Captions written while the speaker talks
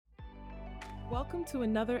Welcome to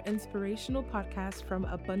another inspirational podcast from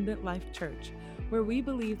Abundant Life Church, where we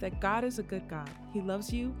believe that God is a good God. He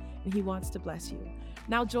loves you and He wants to bless you.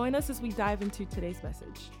 Now join us as we dive into today's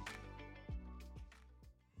message.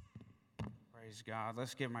 Praise God.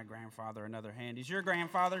 Let's give my grandfather another hand. He's your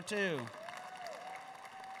grandfather too.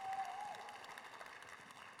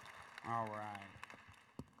 All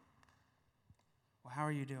right. Well, how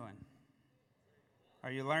are you doing?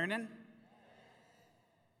 Are you learning?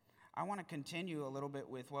 I want to continue a little bit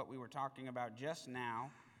with what we were talking about just now,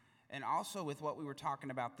 and also with what we were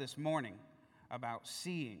talking about this morning, about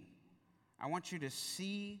seeing. I want you to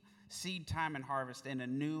see seed time and harvest in a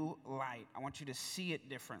new light. I want you to see it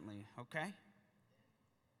differently, okay?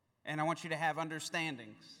 And I want you to have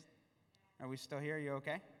understandings. Are we still here? You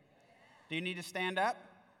okay? Do you need to stand up?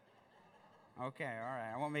 Okay, all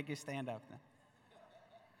right. I won't make you stand up then.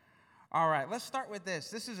 All right, let's start with this.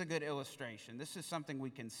 This is a good illustration. This is something we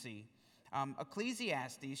can see.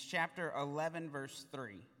 Ecclesiastes chapter 11, verse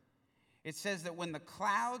 3. It says that when the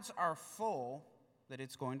clouds are full, that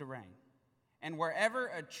it's going to rain. And wherever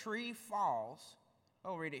a tree falls,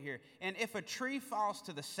 oh, read it here. And if a tree falls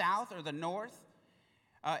to the south or the north,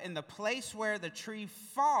 in the place where the tree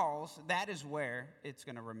falls, that is where it's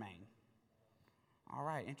going to remain. All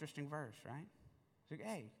right, interesting verse, right? So,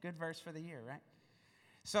 hey, good verse for the year, right?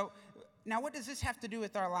 So, now what does this have to do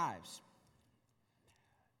with our lives?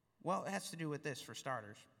 Well, it has to do with this, for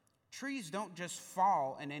starters. Trees don't just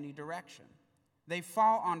fall in any direction. They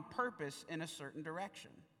fall on purpose in a certain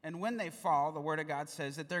direction. And when they fall, the Word of God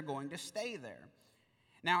says that they're going to stay there.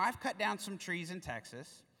 Now, I've cut down some trees in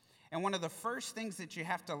Texas, and one of the first things that you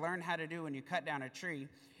have to learn how to do when you cut down a tree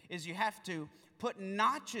is you have to put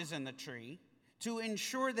notches in the tree to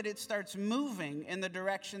ensure that it starts moving in the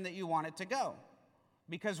direction that you want it to go.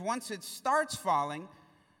 Because once it starts falling,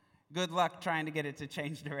 good luck trying to get it to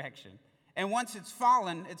change direction. And once it's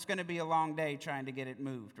fallen, it's going to be a long day trying to get it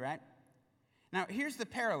moved, right? Now, here's the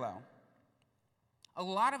parallel. A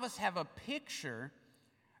lot of us have a picture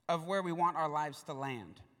of where we want our lives to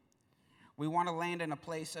land. We want to land in a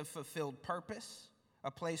place of fulfilled purpose,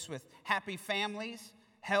 a place with happy families,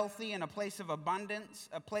 healthy, and a place of abundance,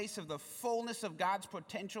 a place of the fullness of God's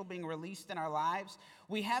potential being released in our lives.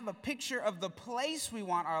 We have a picture of the place we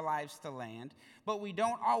want our lives to land, but we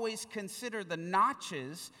don't always consider the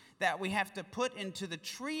notches that we have to put into the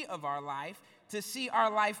tree of our life to see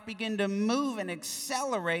our life begin to move and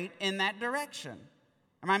accelerate in that direction.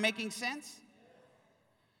 Am I making sense?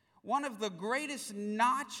 One of the greatest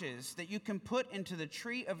notches that you can put into the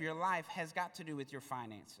tree of your life has got to do with your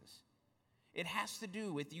finances. It has to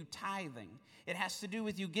do with you tithing. It has to do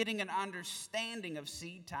with you getting an understanding of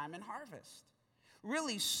seed time and harvest.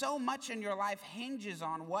 Really, so much in your life hinges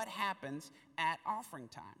on what happens at offering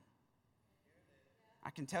time. I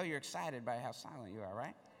can tell you're excited by how silent you are,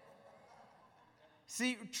 right?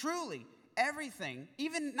 See, truly, everything,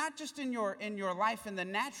 even not just in your life in the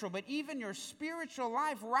natural, but even your spiritual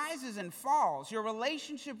life rises and falls. Your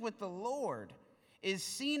relationship with the Lord is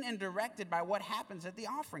seen and directed by what happens at the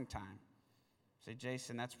offering time. Say,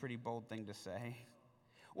 Jason, that's a pretty bold thing to say.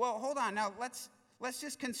 Well, hold on. Now, let's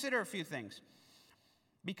just consider a few things.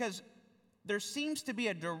 Because there seems to be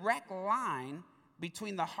a direct line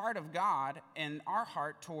between the heart of God and our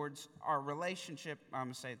heart towards our relationship, I'm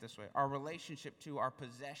going to say it this way, our relationship to our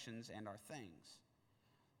possessions and our things.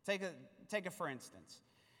 Take a for instance.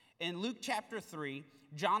 In Luke chapter 3,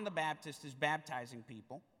 John the Baptist is baptizing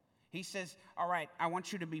people. He says, all right, I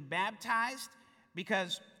want you to be baptized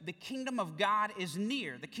because the kingdom of God is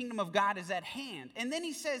near. The kingdom of God is at hand. And then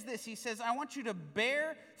he says this. He says, I want you to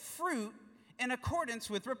bear fruit in accordance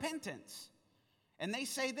with repentance. And they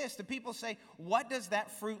say this. The people say, what does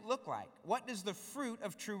that fruit look like? What is the fruit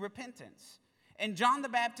of true repentance? And John the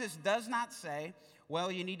Baptist does not say,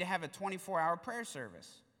 well, you need to have a 24-hour prayer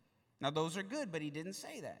service. Now, those are good, but he didn't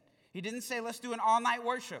say that. He didn't say, let's do an all-night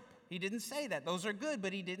worship. He didn't say that. Those are good,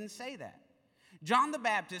 but he didn't say that. John the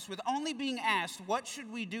Baptist, with only being asked, what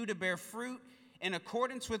should we do to bear fruit in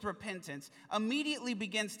accordance with repentance, immediately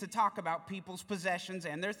begins to talk about people's possessions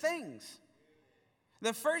and their things.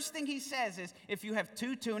 The first thing he says is, if you have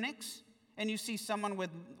 2 tunics and you see someone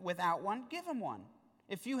without one, give him one.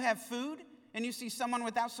 If you have food and you see someone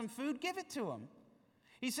without some food, give it to him.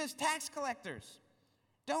 He says, tax collectors,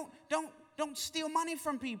 don't steal money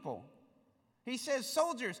from people. He says,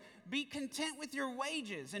 soldiers, be content with your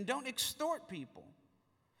wages and don't extort people.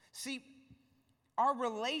 See, our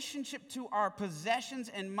relationship to our possessions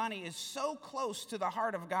and money is so close to the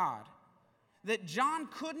heart of God that John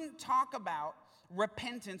couldn't talk about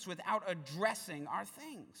repentance without addressing our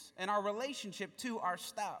things and our relationship to our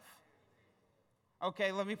stuff.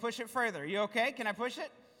 Okay, let me push it further. You okay? Can I push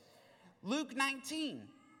it? Luke 19,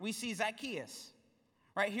 we see Zacchaeus.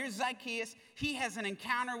 Right, here's Zacchaeus. He has an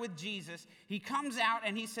encounter with Jesus. He comes out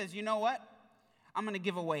and he says, you know what? I'm going to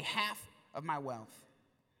give away half of my wealth.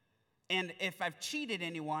 And if I've cheated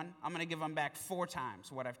anyone, I'm going to give them back 4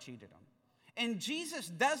 times what I've cheated them. And Jesus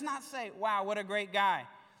does not say, wow, what a great guy.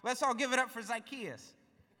 Let's all give it up for Zacchaeus.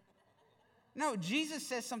 No, Jesus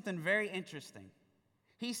says something very interesting.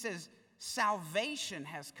 He says, salvation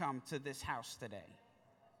has come to this house today.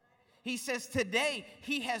 He says today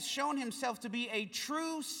he has shown himself to be a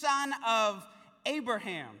true son of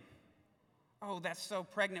Abraham. Oh, that's so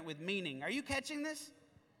pregnant with meaning. Are you catching this?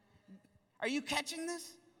 Are you catching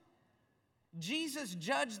this? Jesus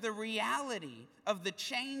judged the reality of the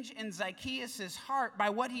change in Zacchaeus' heart by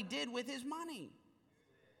what he did with his money.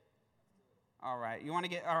 All right,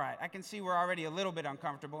 all right, I can see we're already a little bit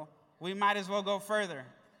uncomfortable. We might as well go further.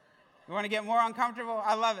 You want to get more uncomfortable?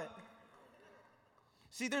 I love it.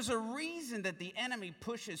 See, there's a reason that the enemy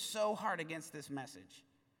pushes so hard against this message,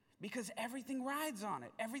 because everything rides on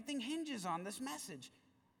it. Everything hinges on this message.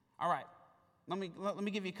 All right, let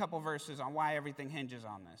me give you a couple verses on why everything hinges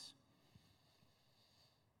on this.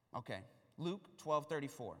 Okay, Luke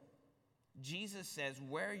 12:34. Jesus says,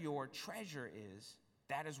 where your treasure is,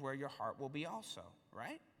 that is where your heart will be also,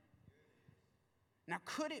 right? Now,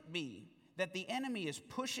 could it be that the enemy is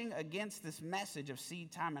pushing against this message of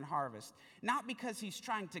seed time and harvest, not because he's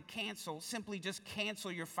trying to simply just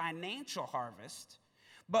cancel your financial harvest,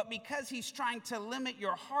 but because he's trying to limit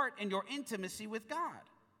your heart and your intimacy with God?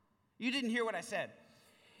 You didn't hear what I said.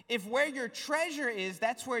 If where your treasure is,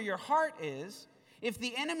 that's where your heart is, if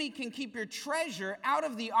the enemy can keep your treasure out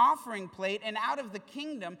of the offering plate and out of the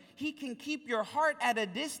kingdom, he can keep your heart at a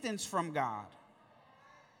distance from God.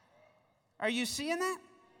 Are you seeing that?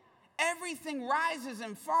 Everything rises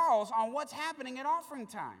and falls on what's happening at offering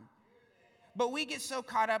time. But we get so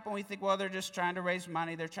caught up and we think, well, they're just trying to raise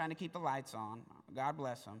money. They're trying to keep the lights on. God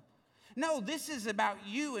bless them. No, this is about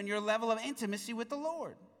you and your level of intimacy with the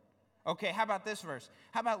Lord. Okay, how about this verse?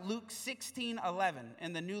 How about Luke 16:11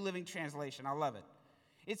 in the New Living Translation? I love it.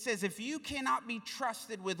 It says, if you cannot be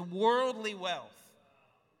trusted with worldly wealth,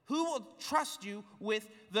 who will trust you with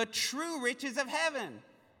the true riches of heaven?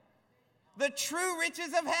 The true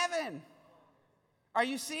riches of heaven. Are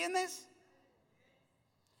you seeing this?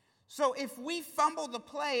 So if we fumble the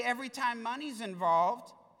play every time money's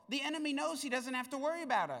involved, the enemy knows he doesn't have to worry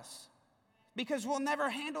about us, because we'll never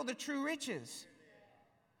handle the true riches.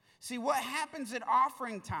 See, what happens at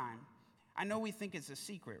offering time, I know we think it's a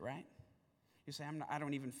secret, right? You say, I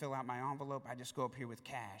don't even fill out my envelope. I just go up here with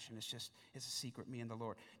cash, and it's a secret, me and the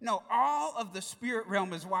Lord. No, all of the spirit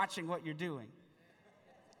realm is watching what you're doing,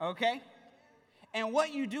 okay? And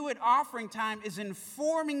what you do at offering time is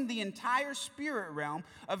informing the entire spirit realm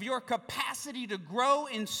of your capacity to grow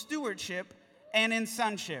in stewardship and in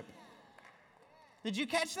sonship. Did you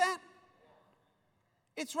catch that?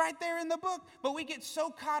 It's right there in the book. But we get so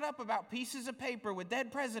caught up about pieces of paper with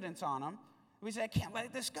dead presidents on them, we say, I can't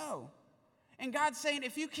let this go. And God's saying,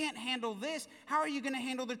 if you can't handle this, how are you going to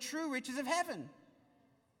handle the true riches of heaven?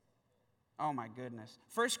 Oh my goodness.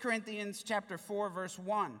 1 Corinthians chapter 4, verse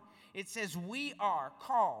 1. It says, we are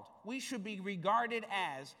called, we should be regarded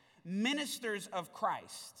as ministers of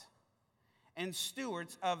Christ and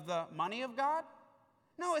stewards of the money of God.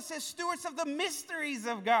 No, it says stewards of the mysteries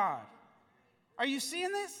of God. Are you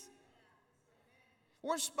seeing this?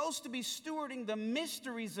 We're supposed to be stewarding the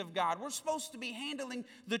mysteries of God. We're supposed to be handling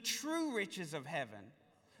the true riches of heaven.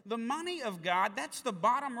 The money of God, that's the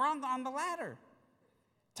bottom rung on the ladder.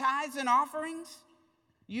 Tithes and offerings,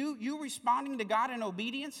 you responding to God in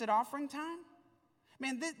obedience at offering time?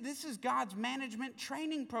 Man, this is God's management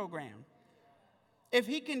training program. If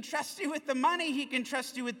he can trust you with the money, he can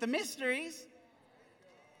trust you with the mysteries.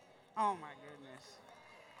 Oh my goodness.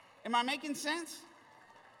 Am I making sense?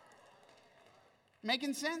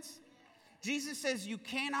 Making sense? Jesus says you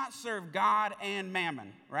cannot serve God and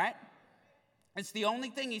mammon, right? It's the only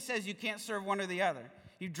thing he says you can't serve one or the other.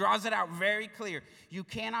 He draws it out very clear. You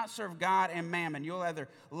cannot serve God and mammon. You'll either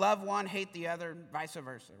love one, hate the other, vice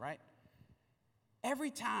versa, right?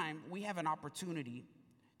 Every time we have an opportunity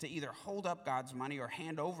to either hold up God's money or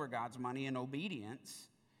hand over God's money in obedience,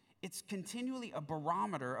 it's continually a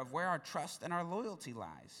barometer of where our trust and our loyalty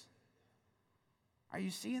lies. Are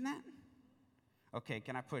you seeing that? Okay,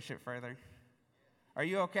 can I push it further? Are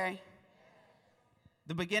you okay?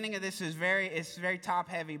 The beginning of this is very top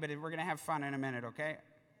heavy, but we're going to have fun in a minute, okay?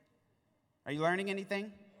 Are you learning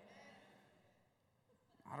anything?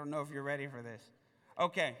 I don't know if you're ready for this.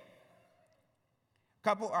 Okay.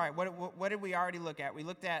 All right, what did we already look at? We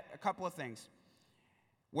looked at a couple of things.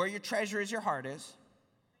 Where your treasure is, your heart is.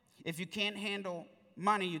 If you can't handle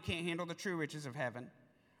money, you can't handle the true riches of heaven.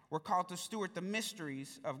 We're called to steward the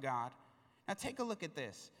mysteries of God. Now take a look at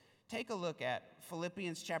this. Take a look at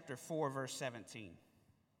Philippians chapter 4, verse 17.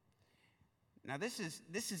 Now this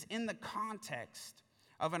is in the context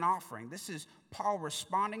of an offering. This is Paul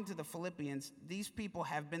responding to the Philippians. These people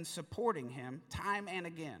have been supporting him time and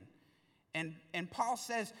again. And Paul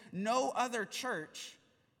says, no other church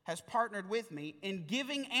has partnered with me in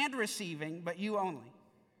giving and receiving, but you only.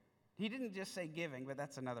 He didn't just say giving, but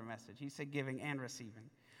that's another message. He said giving and receiving.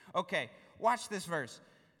 Okay, watch this verse.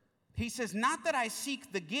 He says, not that I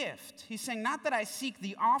seek the gift. He's saying, not that I seek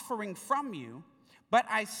the offering from you, but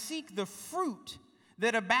I seek the fruit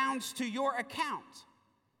that abounds to your account.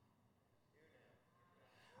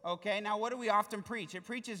 Okay, now what do we often preach? It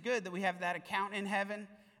preaches good that we have that account in heaven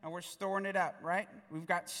and we're storing it up, right? We've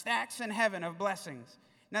got stacks in heaven of blessings.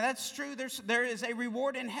 Now that's true, there is a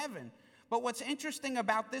reward in heaven. But what's interesting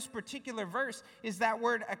about this particular verse is that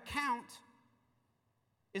word account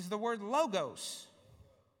is the word logos.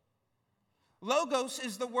 Logos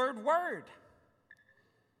is the word word.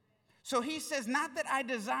 So he says, not that I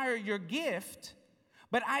desire your gift,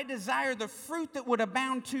 but I desire the fruit that would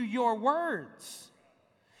abound to your words.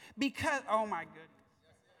 Because, oh my goodness.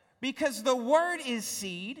 Because the word is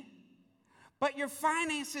seed, but your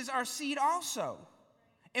finances are seed also.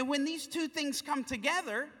 And when these two things come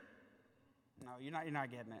together, no, you're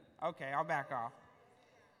not getting it. Okay, I'll back off.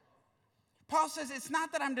 Paul says, it's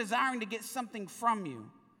not that I'm desiring to get something from you,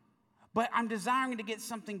 but I'm desiring to get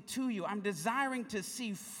something to you. I'm desiring to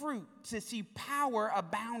see fruit, to see power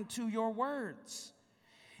abound to your words.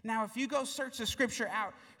 Now, if you go search the scripture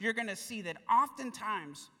out, you're going to see that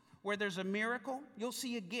oftentimes where there's a miracle, you'll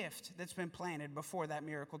see a gift that's been planted before that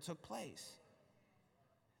miracle took place.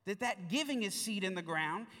 That giving is seed in the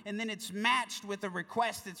ground, and then it's matched with a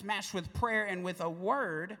request, it's matched with prayer and with a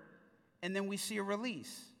word, and then we see a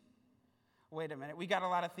release. Wait a minute, we got a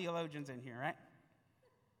lot of theologians in here, right?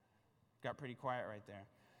 Got pretty quiet right there.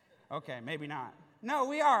 Okay, maybe not. No,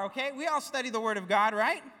 we are, okay? We all study the Word of God,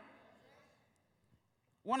 right?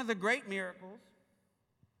 One of the great miracles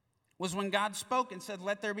was when God spoke and said,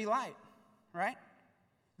 let there be light, right?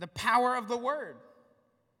 The power of the Word.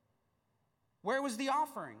 Where was the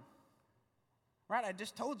offering? Right, I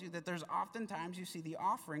just told you that there's oftentimes you see the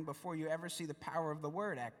offering before you ever see the power of the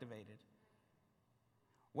Word activated.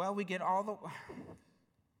 Well, we get all the...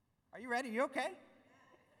 Are you ready? You okay?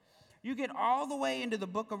 You get all the way into the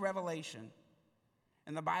book of Revelation,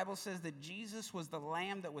 and the Bible says that Jesus was the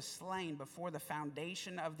lamb that was slain before the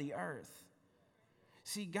foundation of the earth.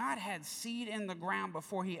 See, God had seed in the ground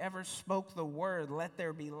before he ever spoke the word, let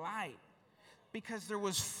there be light, because there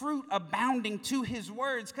was fruit abounding to his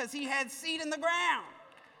words, because he had seed in the ground.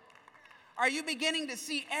 Are you beginning to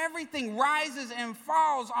see everything rises and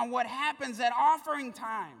falls on what happens at offering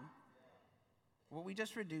time? Well, we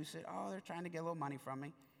just reduce it. Oh, they're trying to get a little money from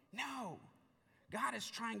me. No, God is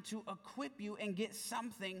trying to equip you and get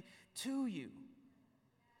something to you.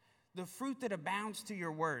 The fruit that abounds to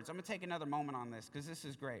your words. I'm going to take another moment on this because this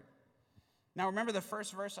is great. Now, remember the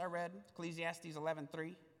first verse I read, Ecclesiastes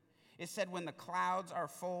 11:3? It said, when the clouds are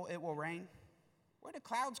full, it will rain. Where do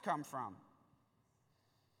clouds come from?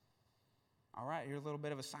 All right, here's a little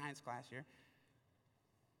bit of a science class here.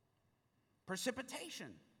 Precipitation.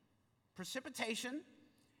 Precipitation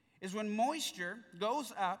is when moisture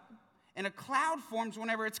goes up and a cloud forms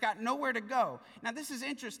whenever it's got nowhere to go. Now, this is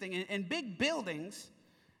interesting. In big buildings,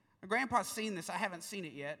 my grandpa's seen this. I haven't seen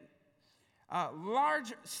it yet.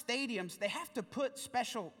 Large stadiums, they have to put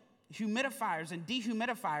special humidifiers and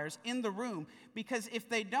dehumidifiers in the room because if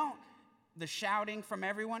they don't, the shouting from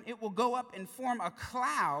everyone, it will go up and form a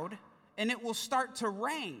cloud and it will start to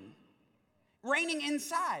rain. Raining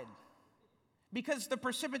inside because the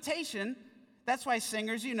precipitation... That's why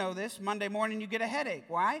singers, you know this, Monday morning you get a headache.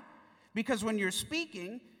 Why? Because when you're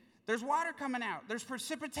speaking, there's water coming out. There's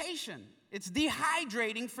precipitation. It's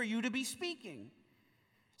dehydrating for you to be speaking.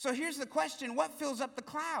 So here's the question, what fills up the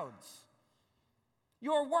clouds?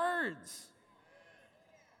 Your words.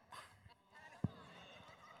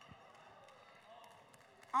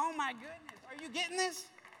 Oh my goodness, are you getting this?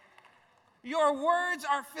 Your words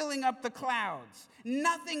are filling up the clouds.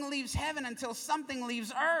 Nothing leaves heaven until something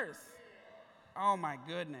leaves earth. Oh, my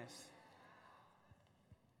goodness.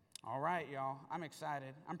 All right, y'all. I'm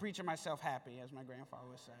excited. I'm preaching myself happy, as my grandfather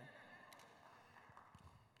would say.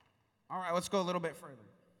 All right, let's go a little bit further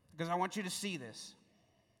because I want you to see this.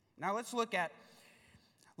 Now, let's look at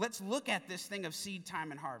this thing of seed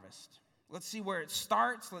time and harvest. Let's see where it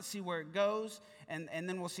starts. Let's see where it goes, and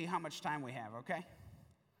then we'll see how much time we have, okay?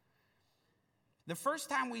 The first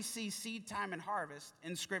time we see seed time and harvest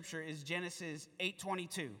in Scripture is Genesis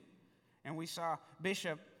 8:22. And we saw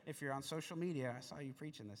Bishop, if you're on social media, I saw you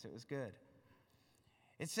preaching this. It was good.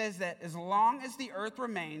 It says that as long as the earth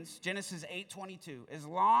remains, Genesis 8:22, as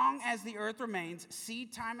long as the earth remains,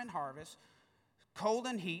 seed time and harvest, cold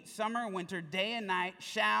and heat, summer and winter, day and night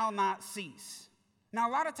shall not cease. Now,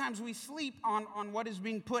 a lot of times we sleep on what is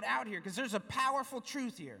being put out here because there's a powerful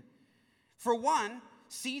truth here. For one,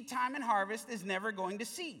 seed time and harvest is never going to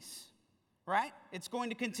cease, right? It's going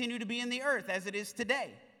to continue to be in the earth as it is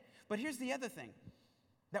today. But here's the other thing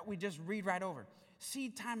that we just read right over.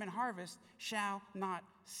 Seed time and harvest shall not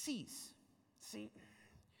cease. See,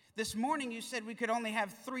 this morning you said we could only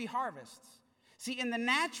have 3 harvests. See, in the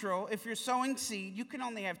natural, if you're sowing seed, you can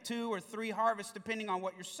only have 2 or 3 harvests depending on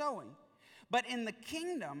what you're sowing. But in the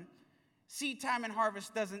kingdom, seed time and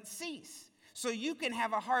harvest doesn't cease. So you can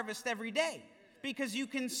have a harvest every day because you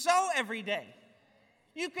can sow every day.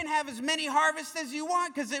 You can have as many harvests as you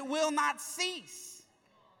want because it will not cease.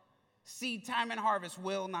 Seed time and harvest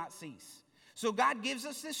will not cease. So God gives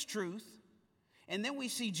us this truth, and then we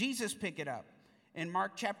see Jesus pick it up in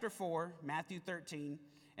Mark chapter 4, Matthew 13,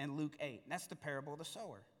 and Luke 8. That's the parable of the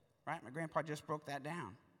sower, right? My grandpa just broke that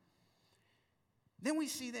down. Then we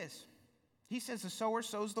see this. He says the sower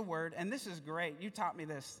sows the word, and this is great. You taught me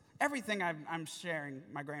this. Everything I'm sharing,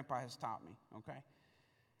 my grandpa has taught me, okay?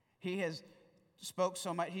 He has spoke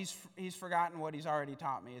so much. He's forgotten what he's already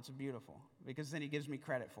taught me. It's beautiful because then he gives me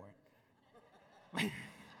credit for it.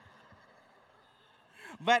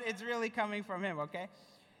 But it's really coming from him, okay?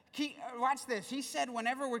 Watch this. He said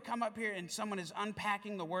whenever we come up here and someone is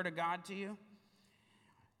unpacking the word of God to you,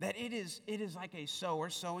 that it is like a sower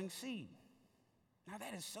sowing seed. Now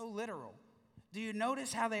that is so literal. Do you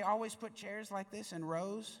notice how they always put chairs like this in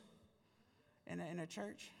rows in a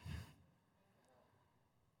church?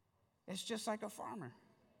 It's just like a farmer.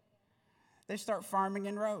 They start farming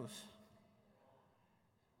in rows.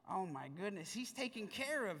 Oh my goodness, he's taking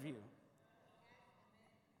care of you.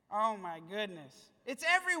 Oh my goodness. It's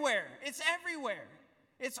everywhere. It's everywhere.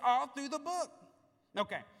 It's all through the book.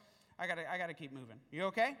 Okay, I gotta keep moving. You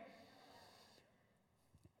okay?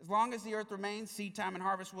 As long as the earth remains, seed time and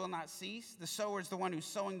harvest will not cease. The sower is the one who's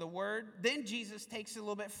sowing the word. Then Jesus takes it a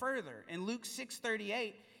little bit further. In Luke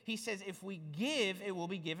 6:38, he says, if we give, it will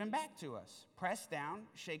be given back to us. Pressed down,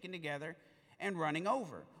 shaken together, and running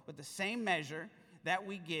over. With the same measure that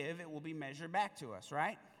we give, it will be measured back to us,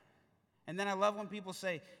 right? And then I love when people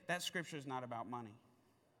say, that scripture is not about money.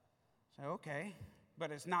 So, okay,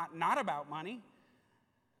 but it's not about money.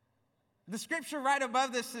 The scripture right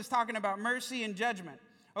above this is talking about mercy and judgment.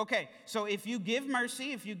 Okay, so if you give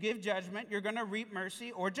mercy, if you give judgment, you're going to reap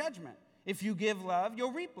mercy or judgment. If you give love,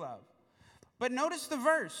 you'll reap love. But notice the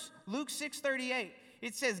verse, Luke 6:38.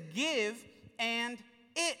 It says, give and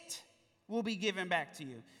it will be given back to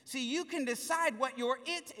you. See, you can decide what your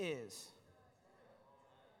it is.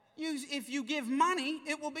 If you give money,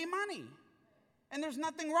 it will be money. And there's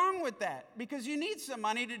nothing wrong with that because you need some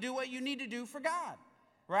money to do what you need to do for God,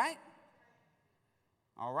 right?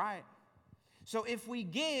 All right. So if we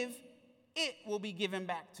give, it will be given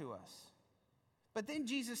back to us. But then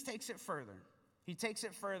Jesus takes it further. He takes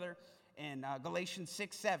it further in Galatians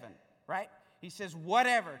 6:7, right? He says,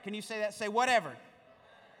 whatever. Can you say that? Say whatever.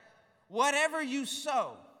 Whatever you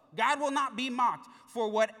sow, God will not be mocked. For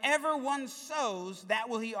whatever one sows, that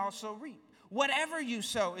will he also reap. Whatever you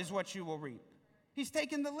sow is what you will reap. He's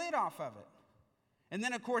taken the lid off of it. And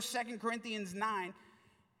then, of course, 2 Corinthians 9,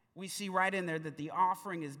 we see right in there that the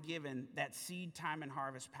offering is given that seed time and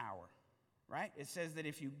harvest power, right? It says that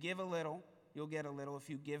if you give a little, you'll get a little. If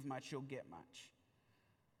you give much, you'll get much.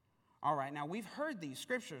 All right, now we've heard these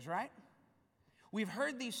scriptures, right? We've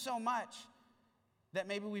heard these so much that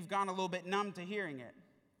maybe we've gone a little bit numb to hearing it.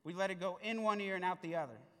 We let it go in one ear and out the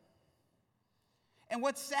other. And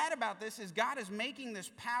what's sad about this is God is making this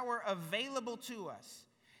power available to us.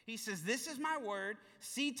 He says, this is my word.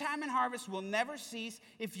 Seed time and harvest will never cease.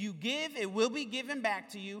 If you give, it will be given back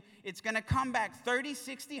to you. It's going to come back 30,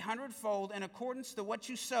 60, 100-fold. In accordance to what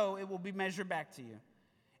you sow, it will be measured back to you.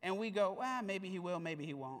 And we go, well, maybe he will, maybe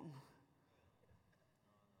he won't.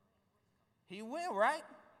 He will, right?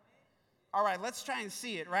 All right, let's try and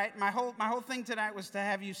see it, right? My whole thing tonight was to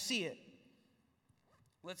have you see it.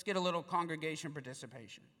 Let's get a little congregation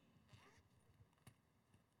participation.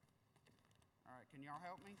 All right, can y'all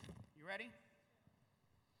help me? You ready?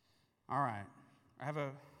 All right.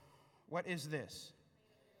 What is this?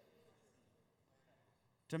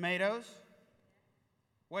 Tomatoes?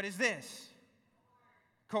 What is this?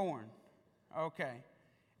 Corn. Okay.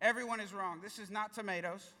 Everyone is wrong. This is not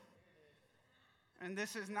tomatoes. And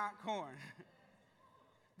this is not corn.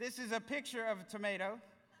 This is a picture of a tomato.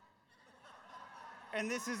 And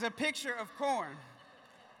this is a picture of corn.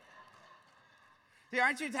 See,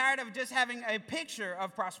 aren't you tired of just having a picture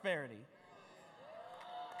of prosperity?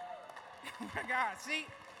 Oh my God. See,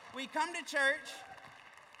 we come to church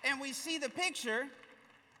and we see the picture.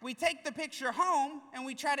 We take the picture home and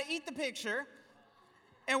we try to eat the picture,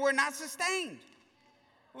 and we're not sustained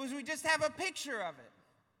because we just have a picture of it.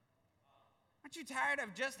 Aren't you tired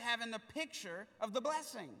of just having the picture of the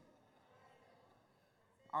blessing?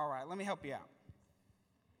 All right, let me help you out.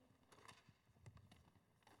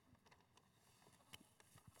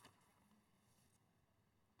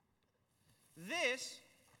 This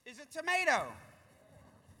is a tomato.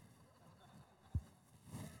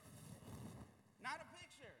 Not a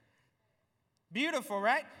picture. Beautiful,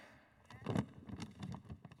 right?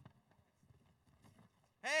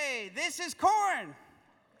 Hey, this is corn.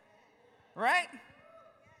 Right?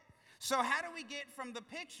 So how do we get from the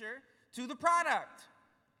picture to the product?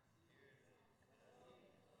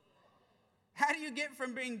 How do you get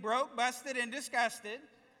from being broke, busted, and disgusted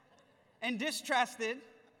and distrusted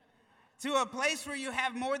to a place where you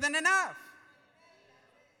have more than enough?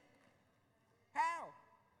 How?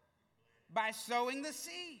 By sowing the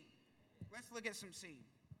seed. Let's look at some seed.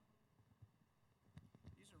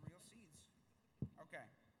 These are real seeds. Okay.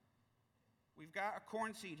 We've got a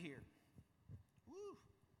corn seed here. Woo.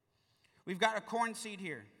 We've got a corn seed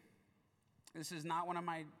here. This is not one of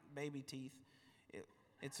my baby teeth.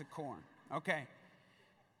 It's a corn. Okay.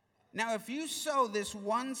 Now, if you sow this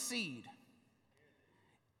one seed,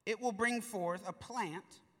 it will bring forth a plant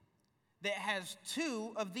that has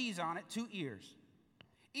two of these on it, 2 ears.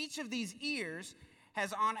 Each of these ears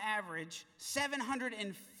has, on average,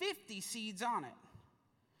 750 seeds on it.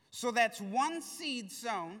 So that's one seed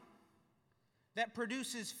sown that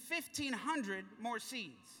produces 1,500 more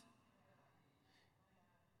seeds.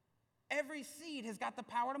 Every seed has got the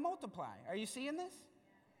power to multiply. Are you seeing this?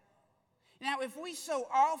 Now, if we sow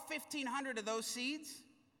all 1,500 of those seeds,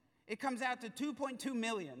 it comes out to 2.2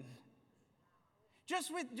 million.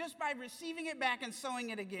 Just by receiving it back and sowing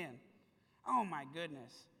it again. Oh my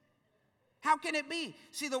goodness. How can it be?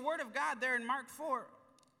 See, the word of God there in Mark 4,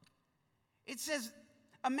 it says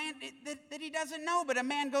a man that he doesn't know, but a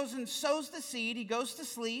man goes and sows the seed, he goes to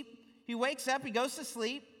sleep, he wakes up, he goes to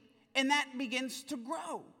sleep, and that begins to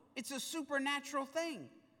grow. It's a supernatural thing.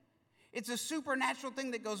 It's a supernatural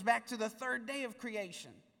thing that goes back to the third day of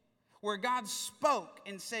creation, where God spoke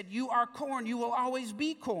and said, "You are corn, you will always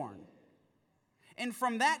be corn." And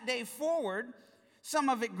from that day forward, some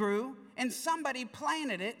of it grew, and somebody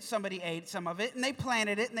planted it. Somebody ate some of it, and they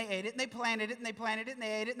planted it, and they ate it, and they planted it, and they planted it, and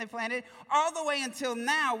they ate it, and they planted it, all the way until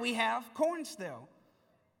now we have corn still.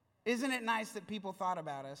 Isn't it nice that people thought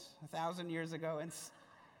about us 1,000 years ago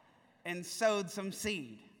and sowed some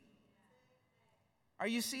seed? Are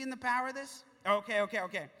you seeing the power of this?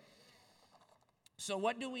 Okay. So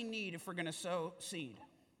what do we need if we're going to sow seed?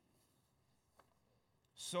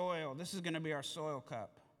 Soil. This is going to be our soil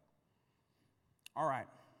cup. All right.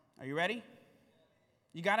 Are you ready?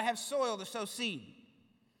 You got to have soil to sow seed.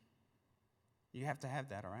 You have to have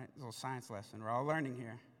that, all right? It's a little science lesson. We're all learning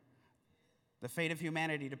here. The fate of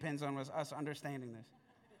humanity depends on us understanding this.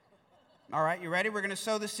 All right, you ready? We're going to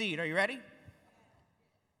sow the seed. Are you ready?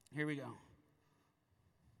 Here we go.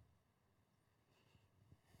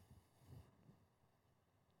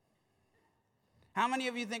 How many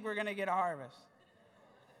of you think we're going to get a harvest?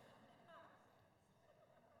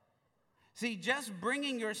 See, just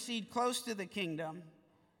bringing your seed close to the kingdom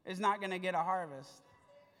is not going to get a harvest.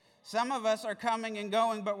 Some of us are coming and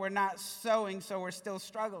going, but we're not sowing, so we're still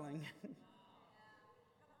struggling.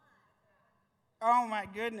 Oh, my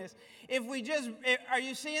goodness. Are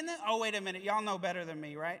you seeing this? Oh, wait a minute. Y'all know better than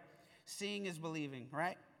me, right? Seeing is believing,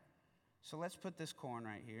 right? So let's put this corn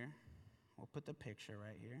right here. We'll put the picture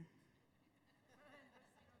right here.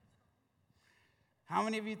 How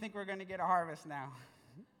many of you think we're going to get a harvest now?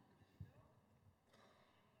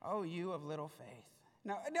 Oh, you of little faith.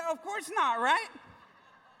 No, of course not, right?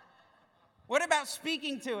 What about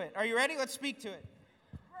speaking to it? Are you ready? Let's speak to it.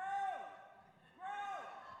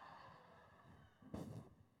 Grow!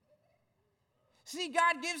 See,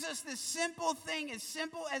 God gives us this simple thing, as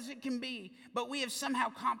simple as it can be, but we have somehow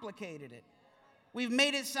complicated it. We've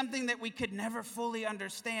made it something that we could never fully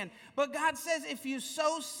understand. But God says if you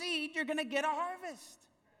sow seed, you're going to get a harvest.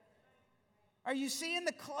 Are you seeing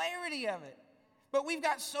the clarity of it? But we've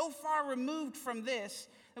got so far removed from this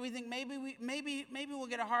that we think maybe we'll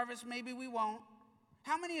get a harvest, maybe we won't.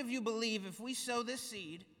 How many of you believe if we sow this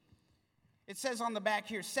seed, it says on the back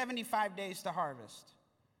here, 75 days to harvest.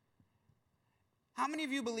 How many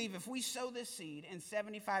of you believe if we sow this seed in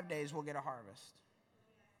 75 days, we'll get a harvest?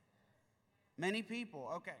 Many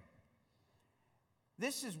people. Okay.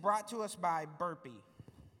 This is brought to us by Burpee.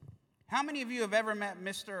 How many of you have ever met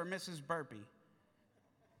Mr. or Mrs. Burpee?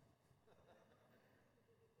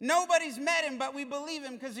 Nobody's met him, but we believe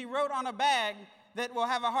him because he wrote on a bag that we'll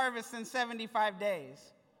have a harvest in 75 days.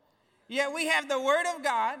 Yet we have the Word of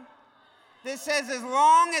God that says as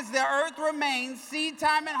long as the earth remains, seed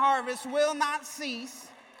time and harvest will not cease.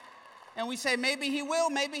 And we say maybe he will,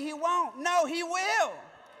 maybe he won't. No, he will.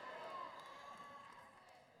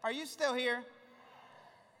 Are you still here?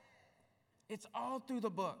 It's all through the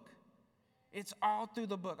book. It's all through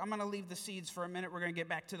the book. I'm going to leave the seeds for a minute. We're going to get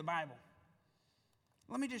back to the Bible.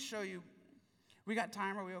 Let me just show you. We got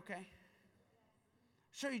time? Are we okay?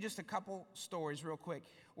 Show you just a couple stories real quick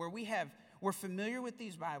where we're familiar with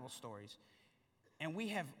these Bible stories, and we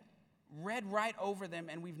have read right over them,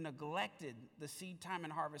 and we've neglected the seed time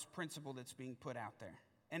and harvest principle that's being put out there.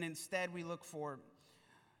 And instead, we look for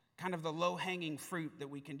kind of the low-hanging fruit that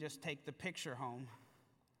we can just take the picture home,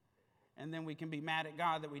 and then we can be mad at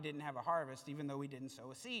God that we didn't have a harvest, even though we didn't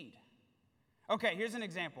sow a seed. Okay, here's an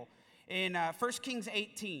example. In 1 Kings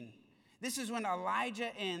 18, this is when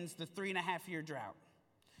Elijah ends the 3.5-year drought.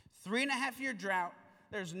 3.5-year drought,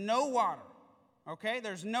 there's no water, okay?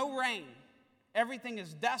 There's no rain. Everything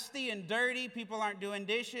is dusty and dirty. People aren't doing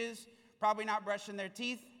dishes, probably not brushing their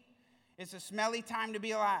teeth. It's a smelly time to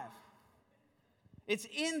be alive. It's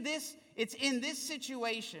in this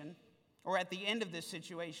situation, or at the end of this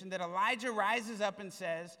situation, that Elijah rises up and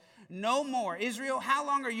says, no more. Israel, how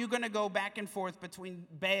long are you going to go back and forth between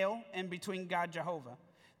Baal and between God Jehovah?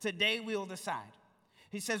 Today we'll decide.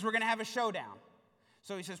 He says we're going to have a showdown.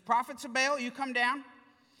 So he says, prophets of Baal, you come down,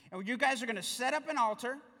 and you guys are going to set up an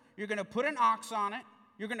altar. You're going to put an ox on it.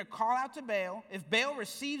 You're going to call out to Baal. If Baal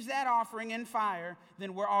receives that offering in fire,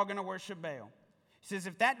 then we're all going to worship Baal. He says,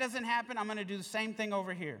 if that doesn't happen, I'm going to do the same thing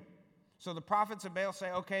over here. So the prophets of Baal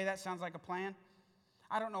say, okay, that sounds like a plan.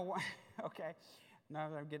 I don't know why. Okay. No,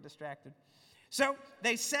 I get distracted. So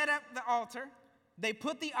they set up the altar. They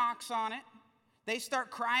put the ox on it. They start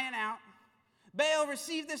crying out, Baal,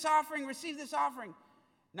 receive this offering, receive this offering.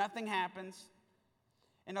 Nothing happens.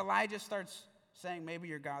 And Elijah starts saying, maybe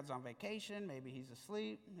your God's on vacation. Maybe he's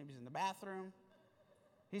asleep. Maybe he's in the bathroom.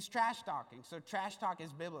 He's trash talking. So trash talk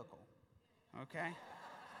is biblical. Okay?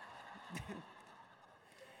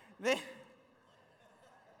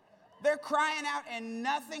 They're crying out and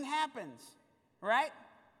nothing happens, right?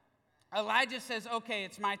 Elijah says, okay,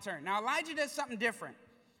 it's my turn. Now, Elijah does something different.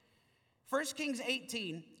 1 Kings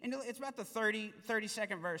 18, and it's about the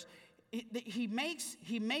 32nd verse. He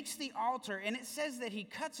makes the altar, and it says that he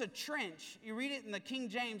cuts a trench. You read it in the King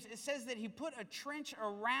James. It says that he put a trench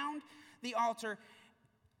around the altar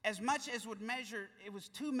as much as would measure, it was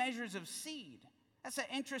 2 measures of seed. That's an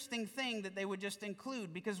interesting thing that they would just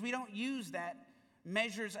include because we don't use that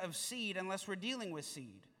measures of seed unless we're dealing with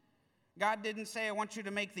seed. God didn't say, I want you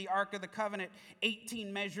to make the Ark of the Covenant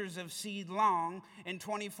 18 measures of seed long and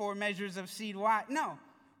 24 measures of seed wide. No,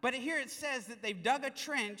 but here it says that they've dug a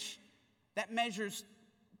trench that measures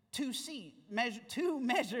 2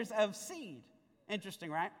 measures of seed.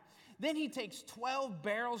 Interesting, right? Then he takes 12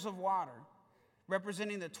 barrels of water,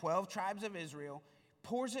 representing the 12 tribes of Israel,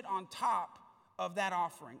 pours it on top of that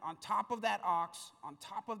offering, on top of that ox, on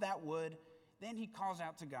top of that wood. Then he calls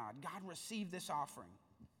out to God, God, receive this offering.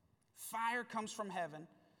 Fire comes from heaven.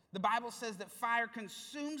 The Bible says that fire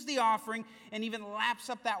consumes the offering and even laps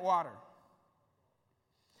up that water.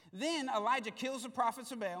 Then Elijah kills the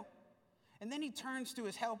prophets of Baal, and then he turns to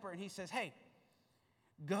his helper and he says, hey,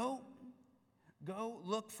 go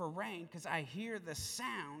look for rain because I hear the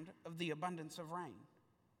sound of the abundance of rain.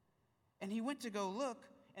 And he went to go look,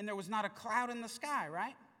 and there was not a cloud in the sky,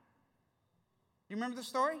 right? You remember the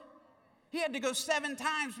story? He had to go 7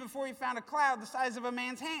 times before he found a cloud the size of a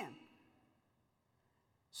man's hand.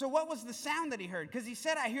 So what was the sound that he heard? Because he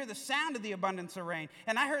said, I hear the sound of the abundance of rain.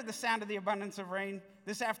 And I heard the sound of the abundance of rain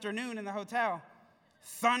this afternoon in the hotel.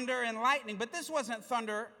 Thunder and lightning. But this wasn't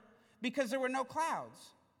thunder because there were no clouds.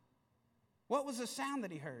 What was the sound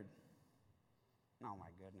that he heard? Oh my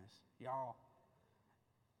goodness, y'all.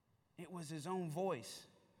 It was his own voice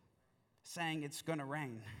saying it's going to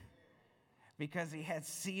rain. Because he had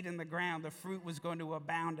seed in the ground, the fruit was going to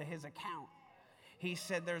abound to his account. He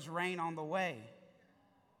said there's rain on the way.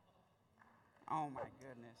 Oh my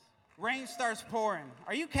goodness. Rain starts pouring.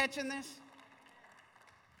 Are you catching this?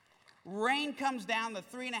 Rain comes down, the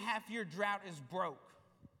 3.5-year drought is broke.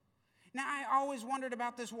 Now, I always wondered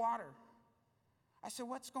about this water. I said,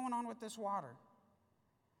 what's going on with this water?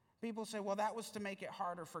 People say, well, that was to make it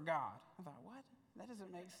harder for God. I thought, what? That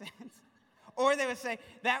doesn't make sense. Or they would say,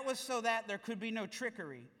 that was so that there could be no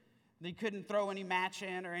trickery. They couldn't throw any match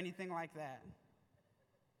in or anything like that.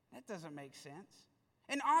 That doesn't make sense.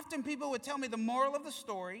 And often people would tell me the moral of the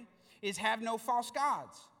story is have no false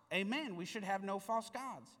gods. Amen. We should have no false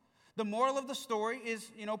gods. The moral of the story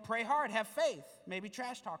is, pray hard, have faith, maybe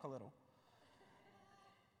trash talk a little.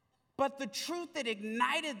 But the truth that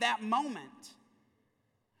ignited that moment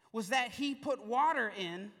was that he put water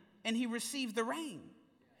in and he received the rain.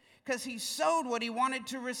 Because he sowed what he wanted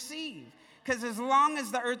to receive. Because as long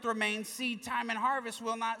as the earth remains, seed time and harvest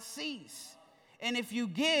will not cease. And if you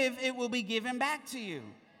give, it will be given back to you.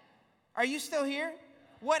 Are you still here?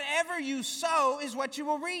 Whatever you sow is what you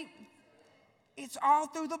will reap. It's all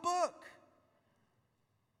through the book.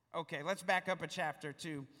 Okay, let's back up a chapter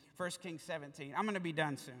to 1 Kings 17. I'm going to be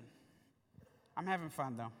done soon. I'm having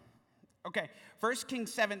fun, though. Okay, 1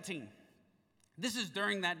 Kings 17. This is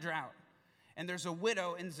during that drought. And there's a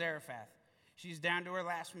widow in Zarephath. She's down to her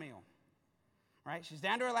last meal. Right? She's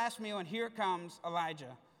down to her last meal, and here comes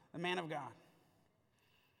Elijah, the man of God.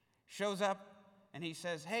 Shows up, and he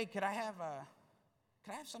says, hey, could I have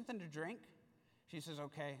something to drink? She says,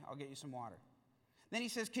 okay, I'll get you some water. Then he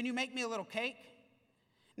says, can you make me a little cake?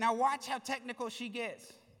 Now watch how technical she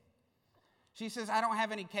gets. She says, I don't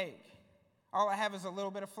have any cake. All I have is a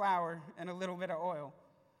little bit of flour and a little bit of oil.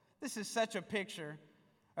 This is such a picture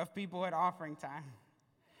of people at offering time.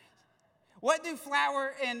 What do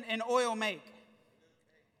flour and oil make?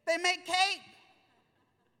 They make cake.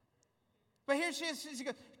 But here she is. She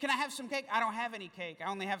goes, can I have some cake? I don't have any cake. I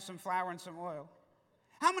only have some flour and some oil.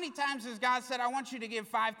 How many times has God said, I want you to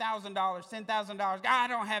give $5,000, $10,000? God, I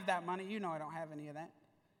don't have that money. You know I don't have any of that.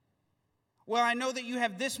 Well, I know that you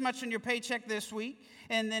have this much in your paycheck this week,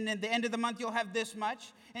 and then at the end of the month you'll have this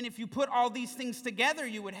much. And if you put all these things together,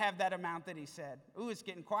 you would have that amount that he said. Ooh, it's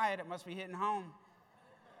getting quiet. It must be hitting home.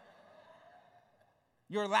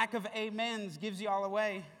 Your lack of amens gives you all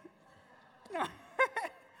away. No.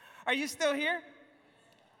 Are you still here?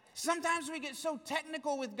 Sometimes we get so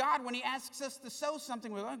technical with God when he asks us to sow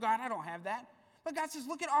something. We're like, oh, God, I don't have that. But God says,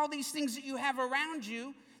 look at all these things that you have around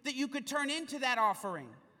you that you could turn into that offering.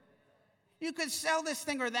 You could sell this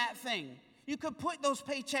thing or that thing. You could put those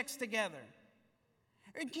paychecks together.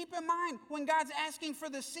 And keep in mind, when God's asking for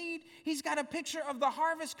the seed, he's got a picture of the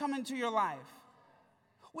harvest coming to your life.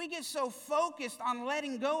 We get so focused on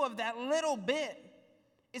letting go of that little bit.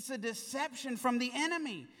 It's a deception from the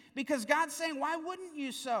enemy. Because God's saying, why wouldn't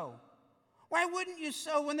you sow? Why wouldn't you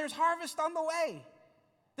sow when there's harvest on the way?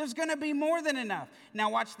 There's going to be more than enough. Now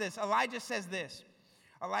watch this. Elijah says this.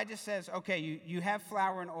 Elijah says, okay, you have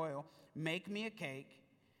flour and oil. Make me a cake.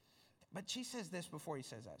 But she says this before he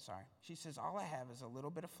says that, sorry. She says, all I have is a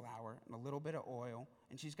little bit of flour and a little bit of oil.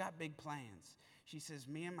 And she's got big plans. She says,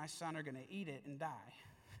 me and my son are going to eat it and die.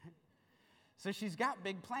 So she's got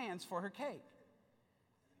big plans for her cake.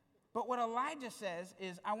 But what Elijah says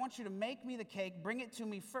is, I want you to make me the cake, bring it to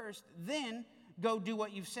me first, then go do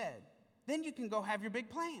what you've said. Then you can go have your big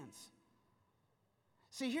plans.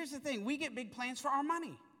 See, here's the thing. We get big plans for our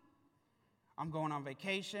money. I'm going on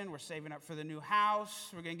vacation. We're saving up for the new house.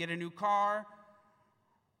 We're going to get a new car.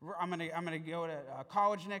 I'm going to go to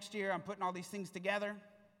college next year. I'm putting all these things together.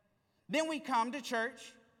 Then we come to church.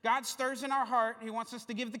 God stirs in our heart. He wants us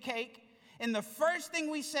to give the cake. And the first thing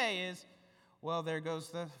we say is, well, there goes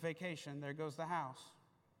the vacation. There goes the house.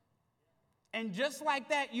 And just like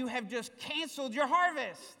that, you have just canceled your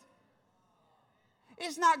harvest.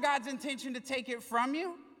 It's not God's intention to take it from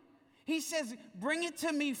you. He says, bring it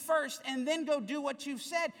to me first and then go do what you've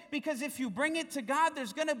said. Because if you bring it to God,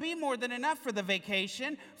 there's going to be more than enough for the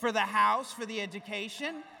vacation, for the house, for the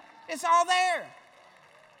education. It's all there.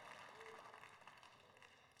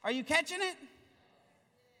 Are you catching it?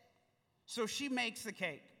 So she makes the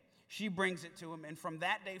cake. She brings it to him. And from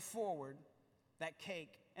that day forward, that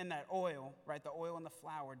cake and that oil, right, the oil and the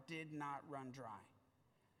flour did not run dry.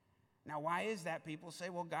 Now, why is that? People say,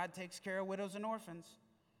 well, God takes care of widows and orphans.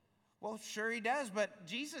 Well, sure he does, but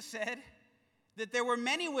Jesus said that there were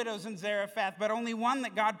many widows in Zarephath, but only one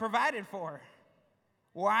that God provided for.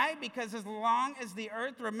 Why? Because as long as the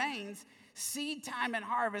earth remains, seed time and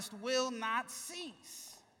harvest will not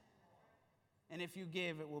cease. And if you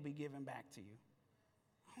give, it will be given back to you.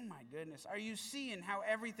 Oh my goodness. Are you seeing how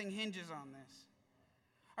everything hinges on this?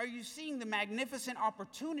 Are you seeing the magnificent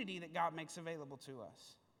opportunity that God makes available to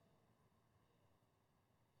us?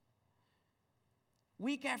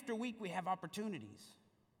 Week after week, we have opportunities.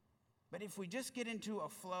 But if we just get into a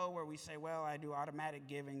flow where we say, well, I do automatic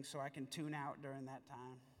giving so I can tune out during that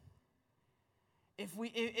time.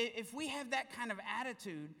 If we have that kind of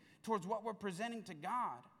attitude towards what we're presenting to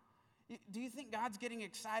God, Do you think God's getting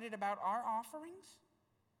excited about our offerings?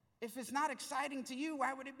 If it's not exciting to you,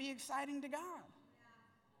 why would it be exciting to God?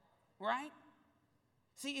 Right?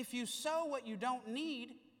 See, if you sow what you don't need,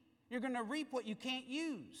 you're going to reap what you can't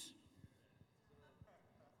use.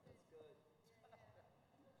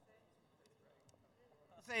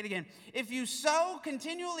 I'll say it again. If you sow,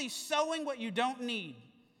 continually sowing what you don't need,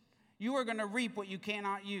 you are going to reap what you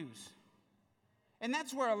cannot use. And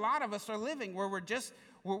that's where a lot of us are living, where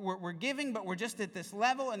we're giving, but we're just at this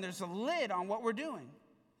level, and there's a lid on what we're doing.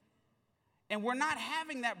 And we're not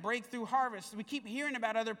having that breakthrough harvest. We keep hearing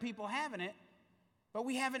about other people having it, but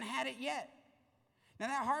we haven't had it yet. Now,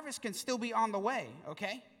 that harvest can still be on the way,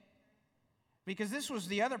 okay? Because this was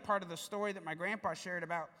the other part of the story that my grandpa shared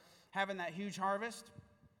about having that huge harvest.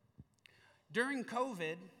 During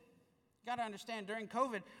COVID, you got to understand, during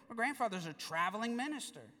COVID, my grandfather's a traveling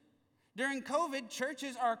minister. During COVID,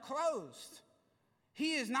 churches are closed.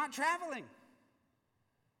 He is not traveling.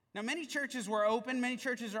 Now, many churches were open, many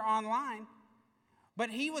churches are online, but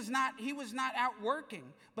he was not out working,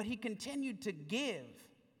 but he continued to give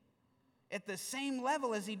at the same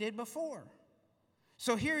level as he did before.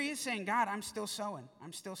 So here he is saying, God, I'm still sowing.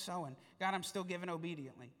 I'm still sowing. God, I'm still giving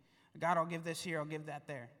obediently. God, I'll give this here, I'll give that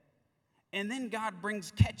there. And then God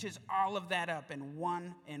catches all of that up in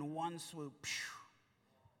one swoop.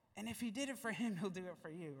 And if he did it for him, he'll do it for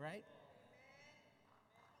you, right?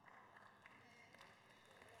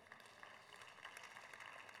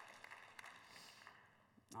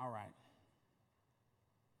 All right.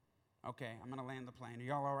 Okay, I'm going to land the plane. Are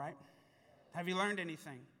y'all all right? Have you learned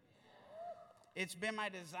anything? It's been my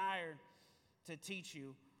desire to teach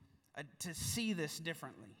you to see this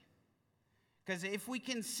differently. Because if we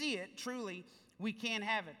can see it, truly, we can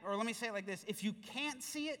have it. Or let me say it like this. If you can't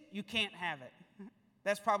see it, you can't have it.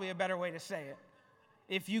 That's probably a better way to say it.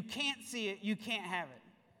 If you can't see it, you can't have it.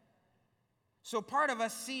 So part of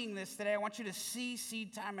us seeing this today, I want you to see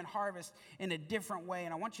seed time and harvest in a different way.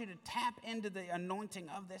 And I want you to tap into the anointing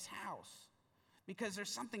of this house. Because there's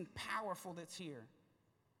something powerful that's here.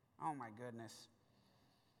 Oh my goodness.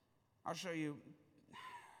 I'll show you.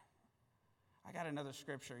 I got another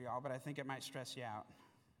scripture, y'all, but I think it might stress you out.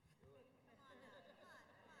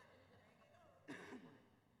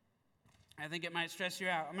 I think it might stress you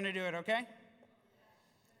out. I'm going to do it, okay?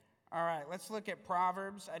 All right, let's look at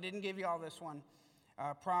Proverbs. I didn't give you all this one.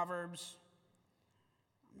 Proverbs,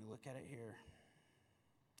 let me look at it here.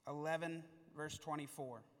 11, verse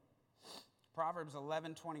 24. Proverbs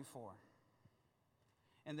 11:24.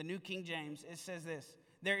 In the New King James, it says this: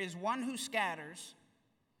 there is one who scatters,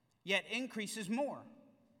 yet increases more.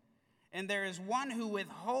 And there is one who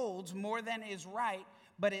withholds more than is right,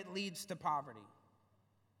 but it leads to poverty.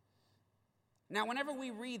 Now, whenever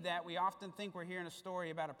we read that, we often think we're hearing a story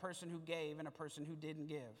about a person who gave and a person who didn't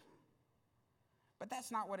give. But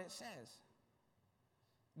that's not what it says.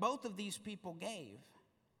 Both of these people gave.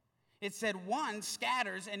 It said one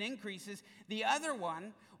scatters and increases, the other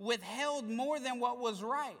one withheld more than what was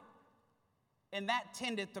right, and that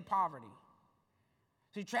tended to poverty.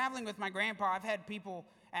 See, traveling with my grandpa, I've had people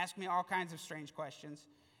ask me all kinds of strange questions.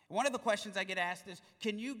 One of the questions I get asked is,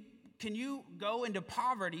 can you go into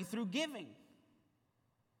poverty through giving?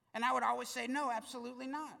 And I would always say, no, absolutely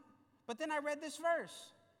not. But then I read this verse.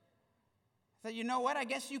 I said, you know what? I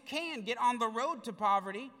guess you can get on the road to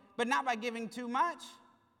poverty, but not by giving too much,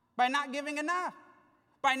 by not giving enough,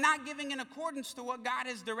 by not giving in accordance to what God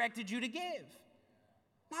has directed you to give.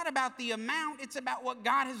 Not about the amount, it's about what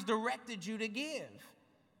God has directed you to give.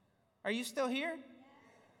 Are you still here?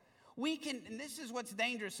 We can, and this is what's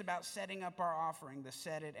dangerous about setting up our offering, the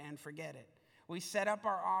set it and forget it. We set up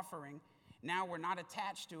our offering. Now we're not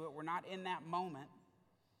attached to it. We're not in that moment.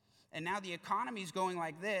 And now the economy's going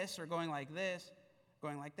like this or going like this,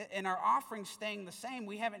 going like that. And our offering's staying the same.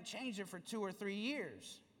 We haven't changed it for 2 or 3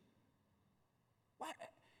 years. What? It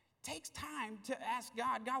takes time to ask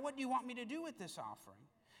God, what do you want me to do with this offering?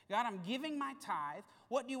 God, I'm giving my tithe.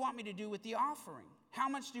 What do you want me to do with the offering? How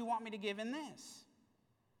much do you want me to give in this?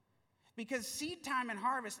 Because seed time and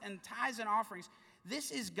harvest and tithes and offerings,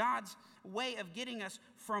 this is God's way of getting us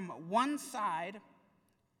from one side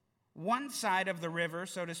of the river,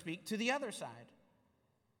 so to speak, to the other side.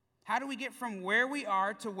 How do we get from where we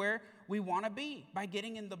are to where we want to be? By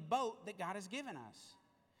getting in the boat that God has given us.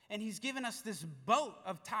 And he's given us this boat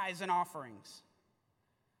of tithes and offerings.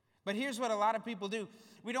 But here's what a lot of people do.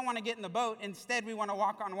 We don't want to get in the boat. Instead, we want to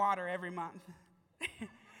walk on water every month.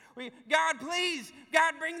 God, please,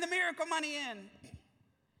 God, bring the miracle money in.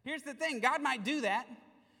 Here's the thing. God might do that,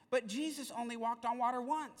 but Jesus only walked on water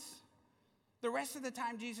once. The rest of the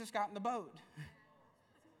time, Jesus got in the boat.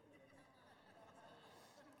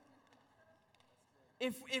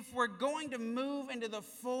 If we're going to move into the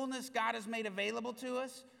fullness God has made available to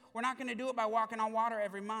us, we're not going to do it by walking on water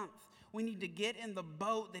every month. We need to get in the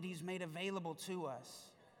boat that he's made available to us.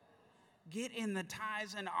 Get in the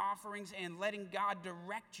tithes and offerings and letting God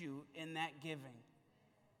direct you in that giving.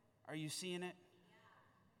 Are you seeing it?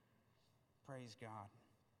 Praise God.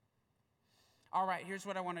 All right, here's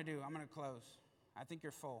what I want to do. I'm going to close. I think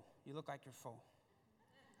you're full. You look like you're full.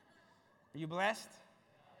 Are you blessed?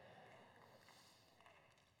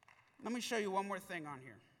 Let me show you one more thing on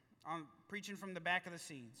here. I'm preaching from the back of the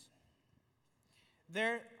seeds.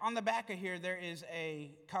 There, on the back of here, there is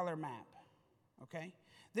a color map, okay?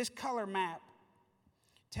 This color map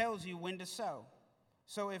tells you when to sow.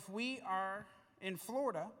 So if we are in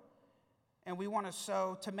Florida and we want to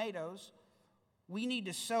sow tomatoes, we need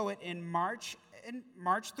to sow it in March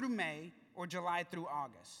through May or July through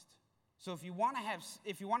August. So if you want to have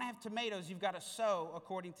tomatoes, you've got to sow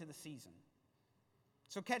according to the season.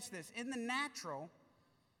 So catch this. In the natural,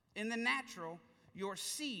 your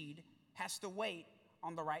seed has to wait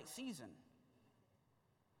on the right season.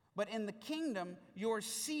 But in the kingdom, your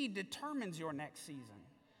seed determines your next season.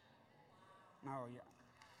 Oh, yeah.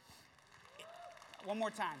 One more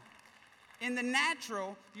time. In the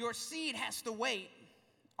natural, your seed has to wait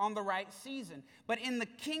on the right season. But in the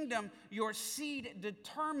kingdom, your seed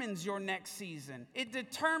determines your next season. It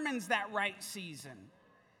determines that right season.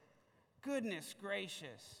 Goodness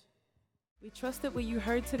gracious. We trust that what you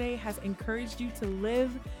heard today has encouraged you to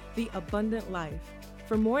live the abundant life.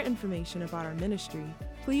 For more information about our ministry,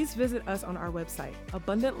 please visit us on our website,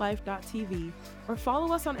 abundantlife.tv, or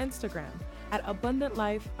follow us on Instagram at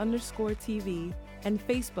abundantlife_TV and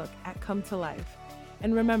Facebook at Come to Life.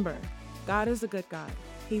 And remember, God is a good God.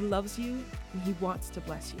 He loves you and he wants to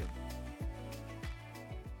bless you.